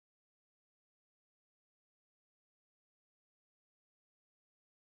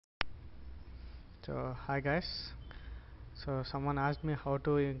So hi guys. So someone asked me how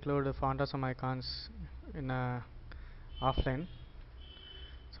to include the font or some icons in a offline.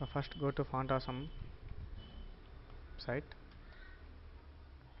 So first go to FontAwesome site,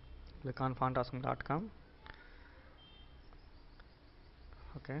 click on fontawesome.com.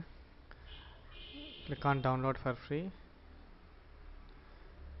 Okay, click on download for free.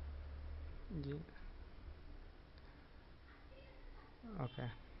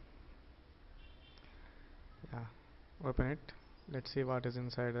 Okay, yeah, open it. Let's see what is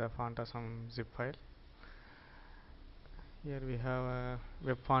inside the FontAwesome zip file. Here we have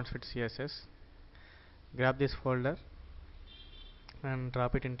web fonts with CSS. Grab this folder and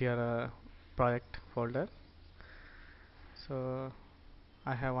drop it into your project folder. So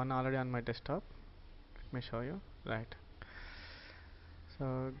I have one already on my desktop. Let me show you. Right.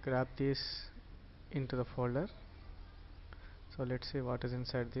 So grab this into the folder. So let's see what is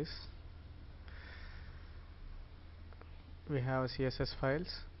inside this. We have CSS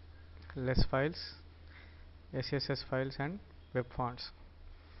files, less files, SCSS files, and web fonts.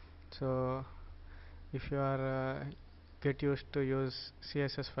 So if you are get used to use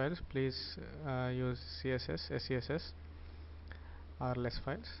CSS files, please use CSS, SCSS, or less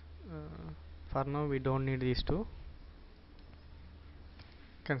files. For now, we don't need these two.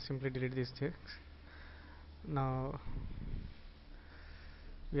 Can simply delete these things. Now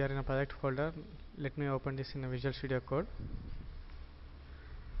we are in a project folder. Let me open this in a Visual Studio Code.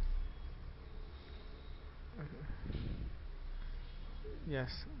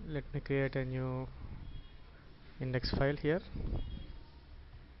 Yes, let me create a new index file here.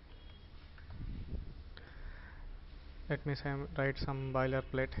 Let me write some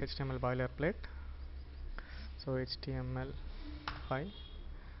boilerplate, HTML boilerplate. So HTML5,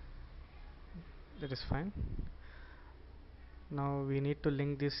 that is fine. Now we need to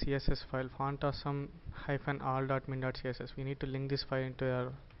link this CSS file, fontawesome-all.min.css. We need to link this file into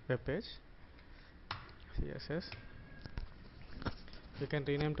our web page. CSS. You can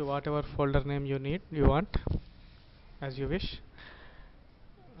rename to whatever folder name you want, as you wish.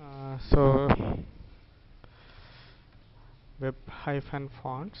 So web-fonts -width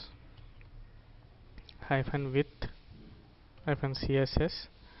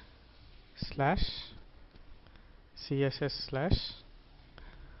 -css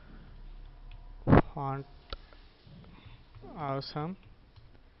 /font awesome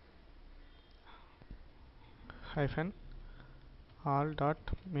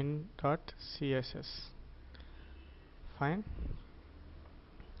 -all.min.css. Fine.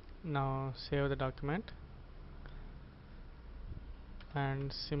 Now save the document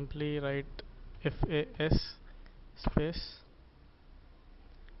and simply write FAS space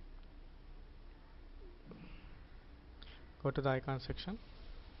go to the icon section,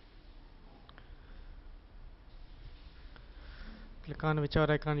 click on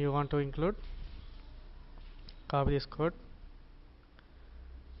whichever icon you want to include, copy this code,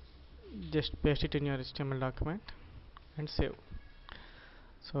 just paste it in your HTML document and save.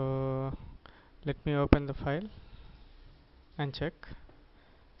 So let me open the file and check.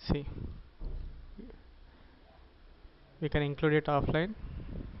 See, we can include it offline.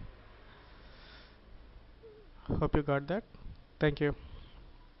 Hope you got that. Thank you.